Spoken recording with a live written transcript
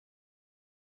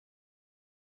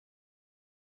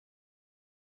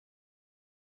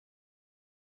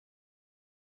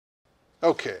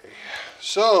Okay,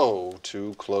 so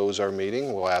to close our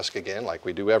meeting, we'll ask again, like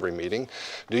we do every meeting,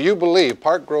 do you believe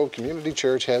Park Grove Community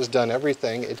Church has done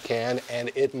everything it can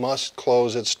and it must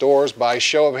close its doors by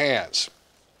show of hands?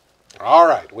 All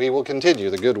right, we will continue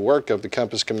the good work of the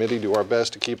Compass Committee, do our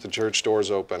best to keep the church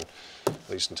doors open, at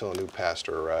least until a new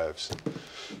pastor arrives.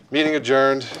 Meeting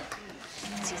adjourned.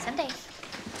 See you Sunday.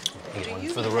 Need one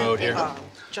for the road here.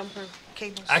 Jumper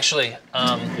cables? Actually,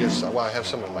 Yes, well, I have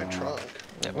some in my trunk.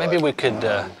 yeah, maybe we could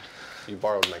You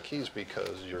borrowed my keys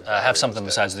because you're... have something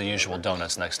besides the usual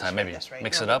donuts next time. Maybe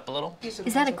mix it up a little.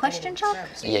 Is that a question, Chuck?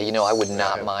 Yeah, you know, I would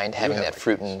not mind having that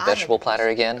fruit and vegetable platter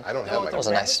again. I don't have my... That was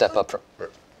a nice step up from...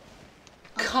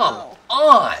 Come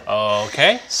on!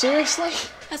 Okay. Seriously?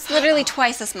 That's literally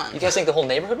twice this month. You guys think the whole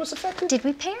neighborhood was affected? Did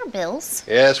we pay our bills?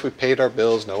 Yes, we paid our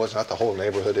bills. No, it's not the whole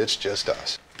neighborhood. It's just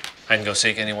us. I can go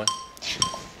seek anyone.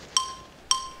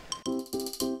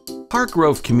 Park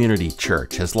Grove Community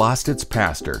Church has lost its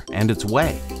pastor and its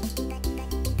way,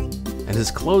 and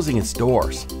is closing its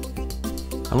doors,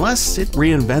 unless it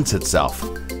reinvents itself,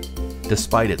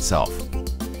 despite itself,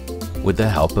 with the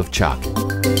help of Chuck.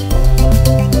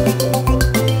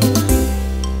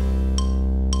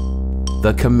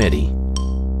 The committee.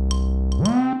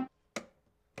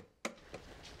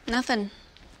 Nothing.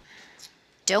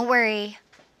 Don't worry.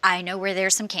 I know where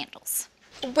there's some candles.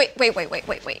 Wait.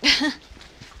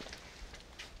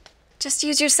 Just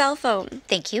use your cell phone.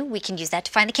 Thank you. We can use that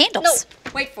to find the candles.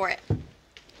 No, wait for it.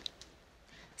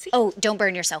 See? Oh, don't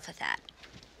burn yourself with that.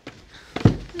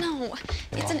 No,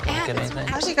 it's an app.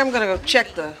 I think I'm gonna go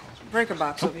check the breaker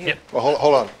box over here. Yep. Well,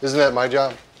 hold on. Isn't that my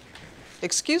job?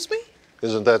 Excuse me?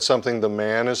 Isn't that something the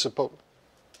man is supposed...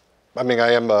 I mean,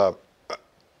 I am the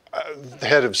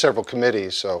head of several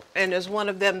committees, so... And is one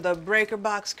of them the breaker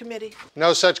box committee?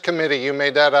 No such committee. You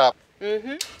made that up.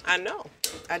 Mm-hmm. I know.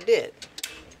 I did.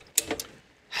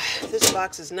 This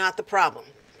box is not the problem.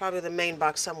 Probably the main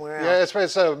box somewhere else. Yeah,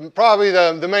 it's probably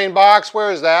the main box.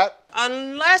 Where is that?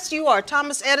 Unless you are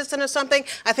Thomas Edison or something,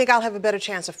 I think I'll have a better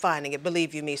chance of finding it,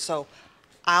 believe you me, so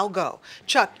I'll go.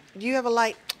 Chuck, do you have a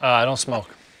light? I don't smoke.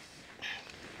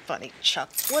 Funny,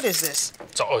 Chuck. What is this?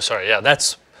 So, oh, sorry. Yeah,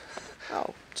 that's...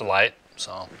 Oh. It's a light.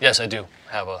 So, yes, I do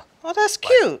have a... Oh, that's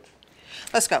cute.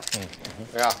 Let's go.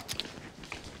 Mm-hmm. Yeah.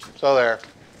 So there.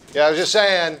 Yeah, I was just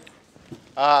saying.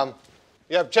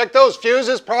 Yeah, check those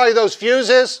fuses. Probably those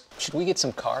fuses. Should we get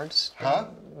some cards? Huh?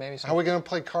 Maybe some... How are we going to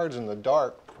play cards in the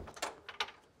dark?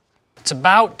 It's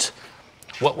about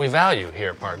what we value here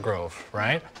at Park Grove,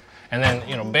 right? And then,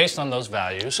 you know, based on those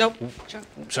values... Nope.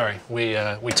 Sorry, we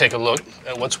take a look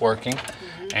at what's working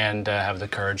and have the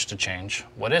courage to change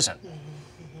what isn't.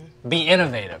 Be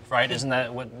innovative, right? Isn't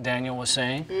that what Daniel was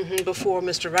saying? Before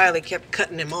Mr. Riley kept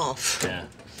cutting him off. Yeah.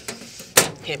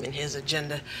 Him and his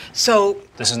agenda. So...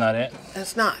 This is not it?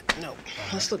 That's not, no.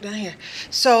 Let's look down here.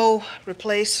 So,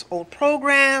 replace old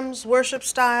programs, worship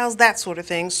styles, that sort of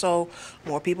thing, so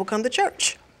more people come to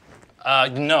church.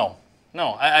 No.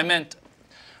 I meant,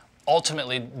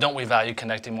 ultimately, don't we value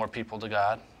connecting more people to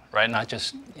God, right? Not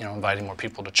just, you know, inviting more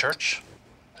people to church.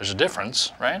 There's a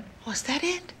difference, right? Oh, is that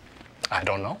it? I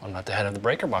don't know. I'm not the head of the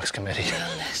Breaker Box Committee.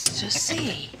 Well, let's just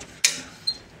see.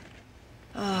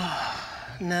 Oh,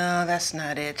 no, that's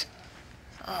not it.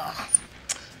 Oh.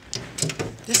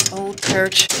 This old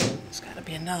church. There's got to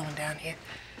be another one down here.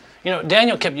 You know,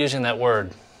 Daniel kept using that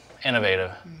word,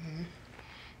 innovative.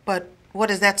 But what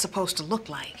is that supposed to look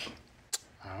like?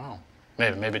 I don't know.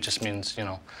 Maybe it just means, you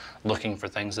know, looking for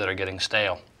things that are getting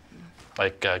stale,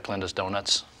 like Glenda's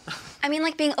donuts. I mean,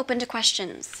 like being open to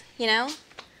questions, you know?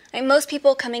 I mean, most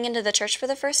people coming into the church for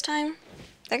the first time,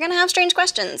 they're gonna have strange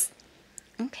questions.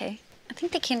 Okay. I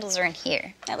think the candles are in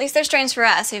here. At least they're strange for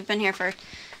us who've been here for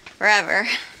forever.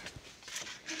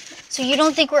 So you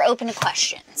don't think we're open to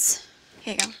questions?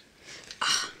 Here you go.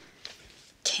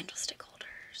 Candlestick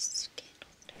holders.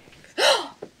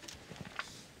 Candlestick.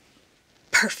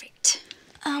 Perfect.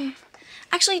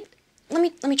 Actually, let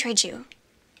me trade you.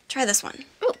 Try this one.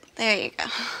 Ooh. There you go.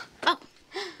 Oh.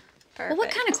 Perfect. Well,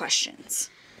 what kind of questions?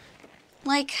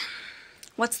 Like,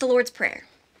 what's the Lord's Prayer?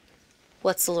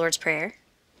 What's the Lord's Prayer?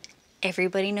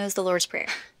 Everybody knows the Lord's Prayer.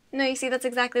 No, you see, that's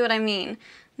exactly what I mean.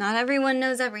 Not everyone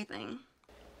knows everything.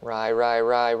 Right. What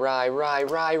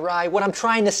I'm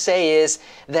trying to say is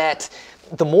that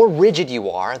the more rigid you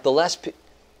are, the less...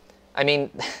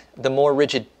 the more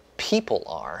rigid people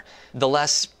are, the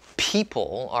less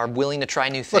people are willing to try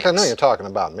new things. Look, I know you're talking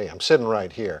about me. I'm sitting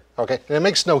right here, okay? And it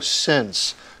makes no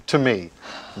sense to me.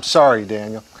 I'm sorry,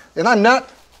 Daniel. And I'm not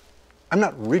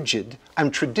rigid. I'm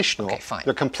traditional. Okay, fine.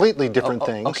 They're completely different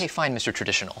things. Okay, fine, Mr.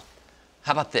 Traditional.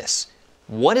 How about this?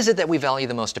 What is it that we value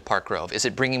the most at Park Grove? Is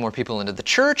it bringing more people into the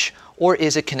church, or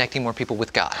is it connecting more people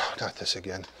with God? Oh, not this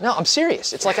again. No, I'm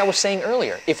serious. It's like I was saying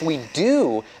earlier. If we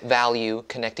do value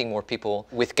connecting more people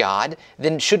with God,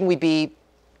 then shouldn't we be,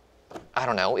 I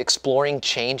don't know, exploring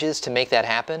changes to make that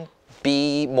happen?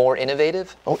 Be more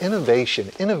innovative? Oh,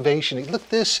 innovation, innovation. Look,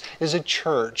 this is a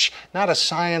church, not a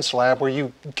science lab where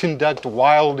you conduct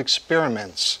wild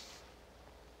experiments.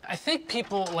 I think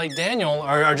people like Daniel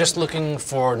are just looking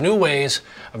for new ways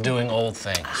of doing old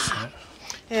things.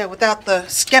 Yeah, without the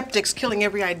skeptics killing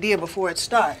every idea before it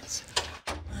starts.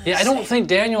 Yeah, I don't think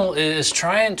Daniel is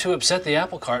trying to upset the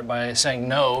apple cart by saying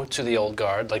no to the old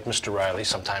guard, like Mr. Riley,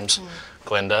 sometimes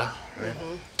Glenda. Right?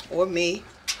 Or me.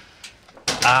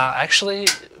 Actually,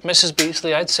 Mrs.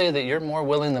 Beasley, I'd say that you're more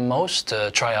willing than most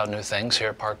to try out new things here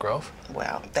at Park Grove.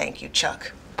 Well, thank you,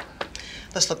 Chuck.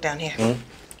 Let's look down here.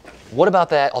 What about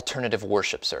that alternative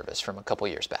worship service from a couple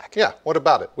years back? Yeah, what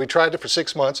about it? We tried it for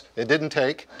 6 months. It didn't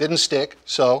stick,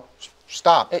 so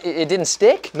stop. It didn't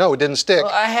stick? No, it didn't stick.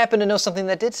 Well, I happen to know something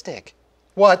that did stick.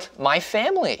 What? My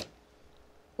family.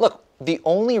 Look, the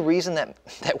only reason that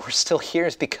we're still here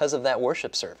is because of that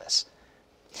worship service.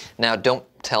 Now, don't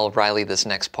tell Riley this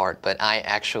next part, but I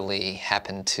actually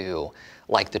happen to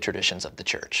like the traditions of the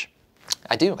church.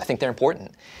 I do. I think they're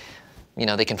important. You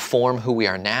know, they can form who we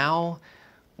are now,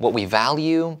 what we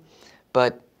value,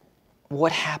 but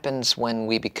what happens when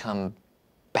we become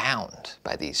bound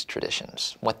by these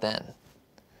traditions? What then?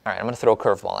 All right, I'm going to throw a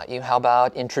curveball at you. How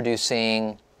about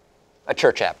introducing a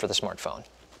church app for the smartphone?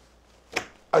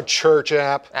 A church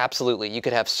app? Absolutely. You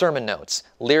could have sermon notes,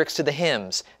 lyrics to the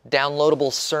hymns,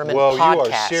 downloadable sermon Well, podcasts.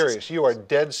 you are serious. You are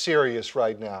dead serious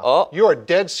right now. Oh. You are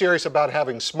dead serious about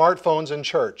having smartphones in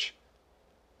church.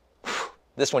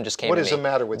 This one just came to me. What is the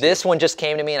matter with you? This one just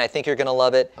came to me, and I think you're going to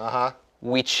love it. Uh-huh.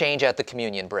 We change out the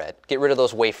communion bread. Get rid of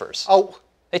those wafers. Oh.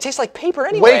 They taste like paper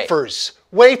anyway.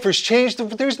 Wafers change.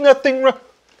 There's nothing wrong.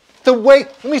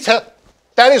 Let me tell.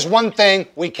 That is one thing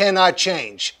we cannot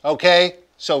change, okay?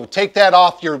 So take that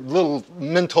off your little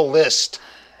mental list.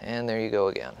 And there you go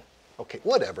again. Okay,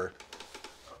 whatever.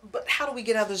 But how do we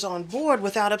get others on board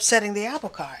without upsetting the apple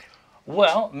cart?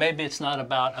 Well, maybe it's not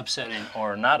about upsetting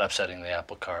or not upsetting the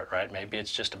apple cart, right? Maybe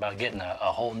it's just about getting a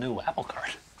whole new apple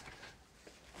cart.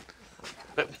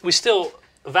 But we still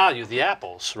value the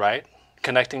apples, right?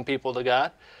 Connecting people to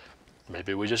God.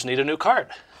 Maybe we just need a new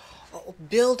cart.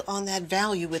 Build on that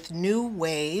value with new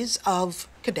ways of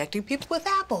connecting people with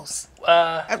apples.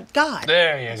 God.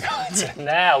 There you go.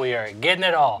 Now we are getting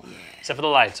it all. Yeah. Except for the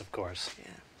lights, of course.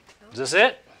 Yeah. Is this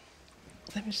it?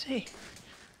 Let me see.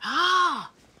 Ah!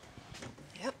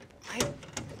 Yep,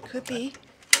 could be.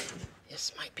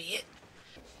 This might be it.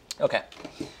 Okay.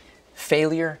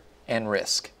 Failure and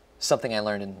risk. Something I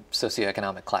learned in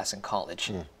socioeconomic class in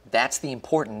college. That's the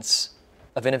importance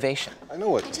of innovation. I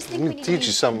know it. I just think we need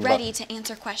to be ready to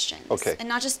answer questions. Okay. And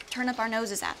not just turn up our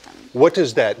noses at them. What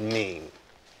does that mean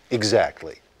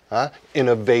exactly? Huh?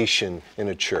 Innovation in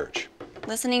a church.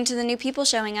 Listening to the new people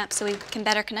showing up so we can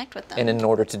better connect with them. And in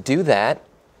order to do that,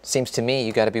 seems to me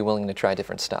you got to be willing to try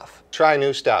different stuff. Try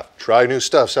new stuff. Try new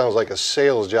stuff sounds like a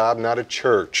sales job, not a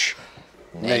church.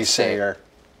 Naysayer.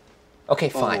 Okay,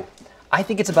 fine. I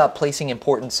think it's about placing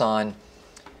importance on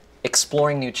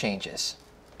exploring new changes,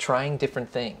 trying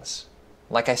different things.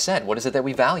 Like I said, what is it that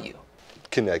we value?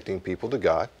 Connecting people to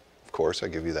God. Of course, I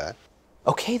give you that.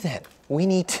 Okay then, we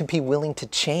need to be willing to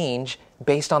change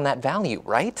based on that value,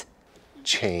 right?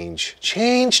 Change.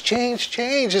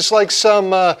 It's like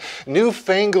some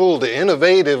newfangled,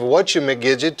 innovative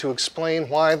whatchamagidget to explain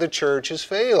why the church is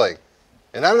failing.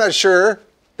 And I'm not sure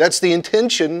that's the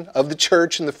intention of the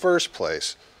church in the first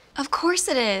place. Of course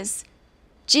it is.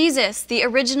 Jesus, the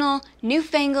original,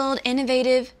 newfangled,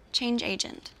 innovative change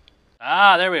agent.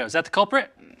 Ah, there we go. Is that the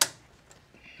culprit?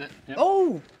 Yep.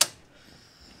 Oh!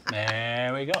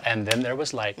 There we go. And then there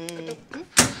was light.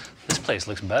 This place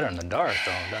looks better in the dark,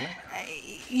 though, doesn't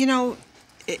it? You know,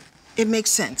 it makes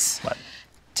sense. What?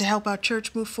 To help our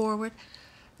church move forward,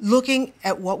 looking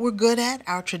at what we're good at,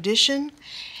 our tradition,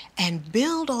 and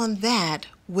build on that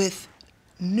with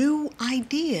new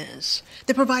ideas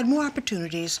that provide more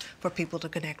opportunities for people to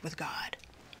connect with God.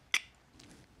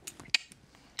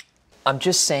 I'm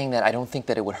just saying that I don't think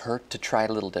that it would hurt to try it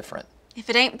a little different. If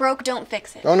it ain't broke, don't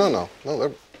fix it. No,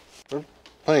 there are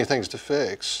plenty of things to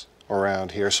fix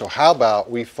around here. So how about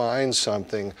we find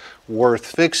something worth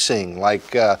fixing?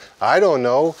 Like, I don't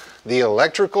know, the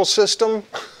electrical system?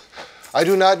 I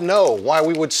do not know why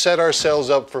we would set ourselves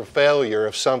up for failure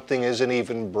if something isn't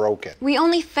even broken. We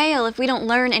only fail if we don't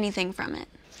learn anything from it.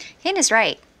 Hannah's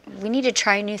right. We need to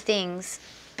try new things,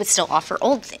 but still offer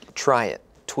old things. Try it,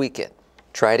 tweak it,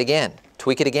 try it again,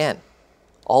 Tweak it again.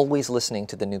 Always listening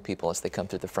to the new people as they come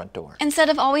through the front door. Instead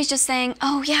of always just saying,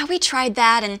 oh yeah, we tried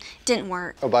that and didn't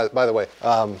work. Oh, by the way,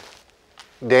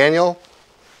 Daniel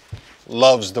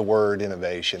loves the word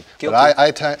innovation. Guilty.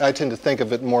 But I tend to think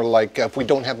of it more like if we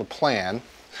don't have a plan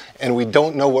and we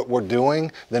don't know what we're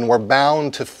doing, then we're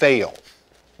bound to fail.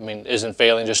 I mean, isn't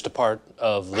failing just a part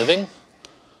of living?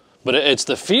 But it's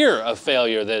the fear of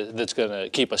failure that's going to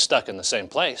keep us stuck in the same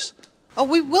place. Oh,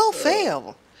 we will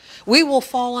fail. We will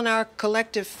fall on our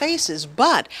collective faces,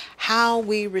 but how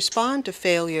we respond to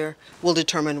failure will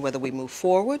determine whether we move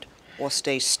forward or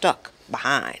stay stuck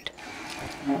behind.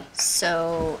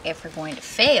 So if we're going to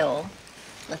fail,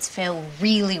 let's fail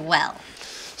really well.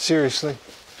 Seriously?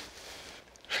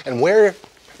 And where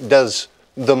does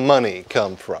the money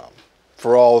come from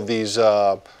for all of these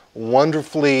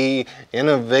wonderfully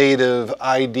innovative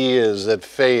ideas that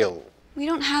fail? We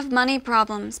don't have money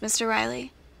problems, Mr.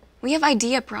 Riley. We have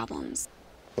idea problems.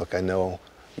 Look, I know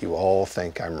you all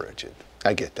think I'm rigid.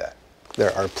 I get that.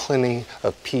 There are plenty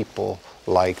of people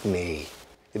like me.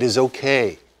 It is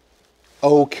okay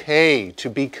to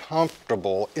be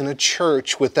comfortable in a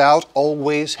church without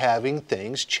always having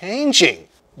things changing.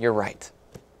 You're right.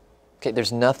 Okay,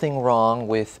 there's nothing wrong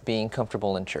with being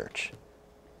comfortable in church.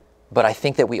 But I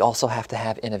think that we also have to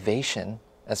have innovation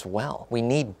as well. We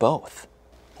need both.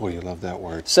 Oh, you love that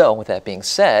word. So, with that being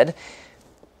said,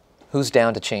 who's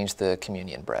down to change the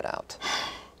communion bread out?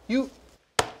 You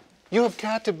have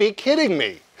got to be kidding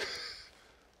me.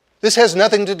 This has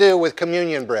nothing to do with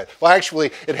communion bread. Well,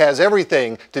 actually, it has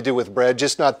everything to do with bread,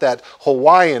 just not that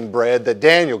Hawaiian bread that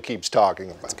Daniel keeps talking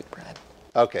about. That's good bread.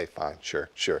 Okay, fine, sure.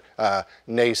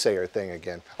 Naysayer thing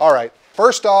again. All right,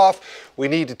 first off, we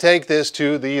need to take this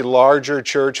to the larger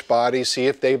church body, see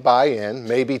if they buy in,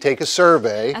 maybe take a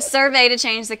survey. A survey to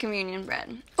change the communion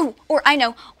bread. Ooh, or I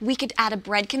know, we could add a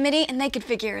bread committee and they could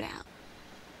figure it out.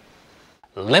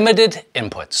 Limited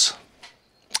inputs.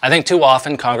 I think too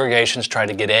often congregations try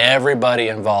to get everybody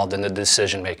involved in the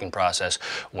decision-making process,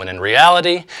 when in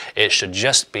reality, it should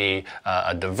just be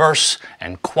a diverse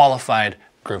and qualified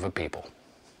group of people.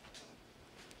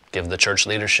 Give the church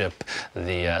leadership,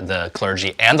 the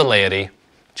clergy, and the laity a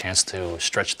chance to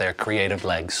stretch their creative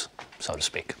legs, so to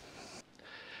speak.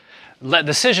 Let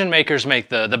decision makers make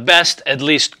the best, at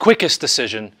least quickest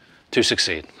decision to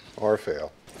succeed. Or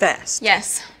fail. Fast.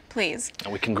 Yes, please.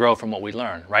 And we can grow from what we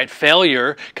learn, right?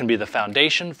 Failure can be the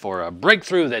foundation for a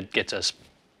breakthrough that gets us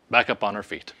back up on our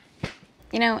feet.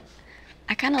 You know,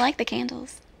 I kind of like the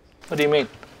candles. What do you mean?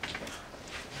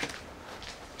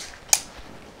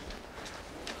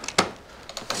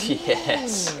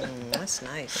 Yes. That's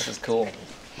nice. This is cool.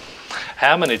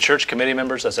 How many church committee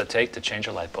members does it take to change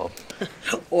a light bulb?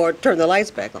 Or turn the lights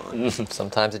back on.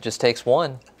 Sometimes it just takes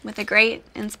one. With a great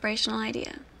inspirational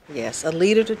idea. Yes, a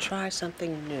leader to try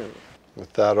something new.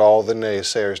 Without all the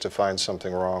naysayers to find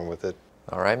something wrong with it.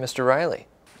 All right, Mr. Riley.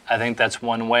 I think that's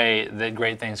one way that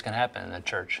great things can happen in the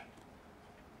church.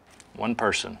 One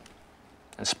person,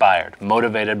 inspired,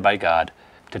 motivated by God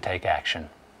to take action.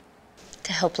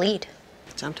 To help lead.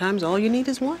 Sometimes all you need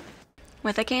is one.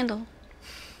 With a candle.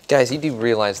 Guys, you do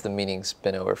realize the meeting's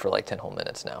been over for like 10 whole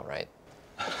minutes now, right?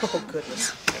 Oh,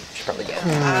 goodness. Should probably go.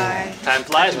 Time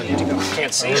flies when you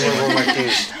can't see Where it. my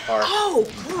keys are. Oh,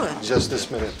 good. Just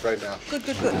this minute, right now. Good.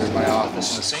 In my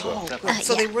office. Oh, good.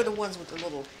 So they were the ones with the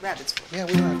little rabbits. Yeah,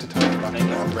 we don't have to talk about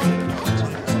that.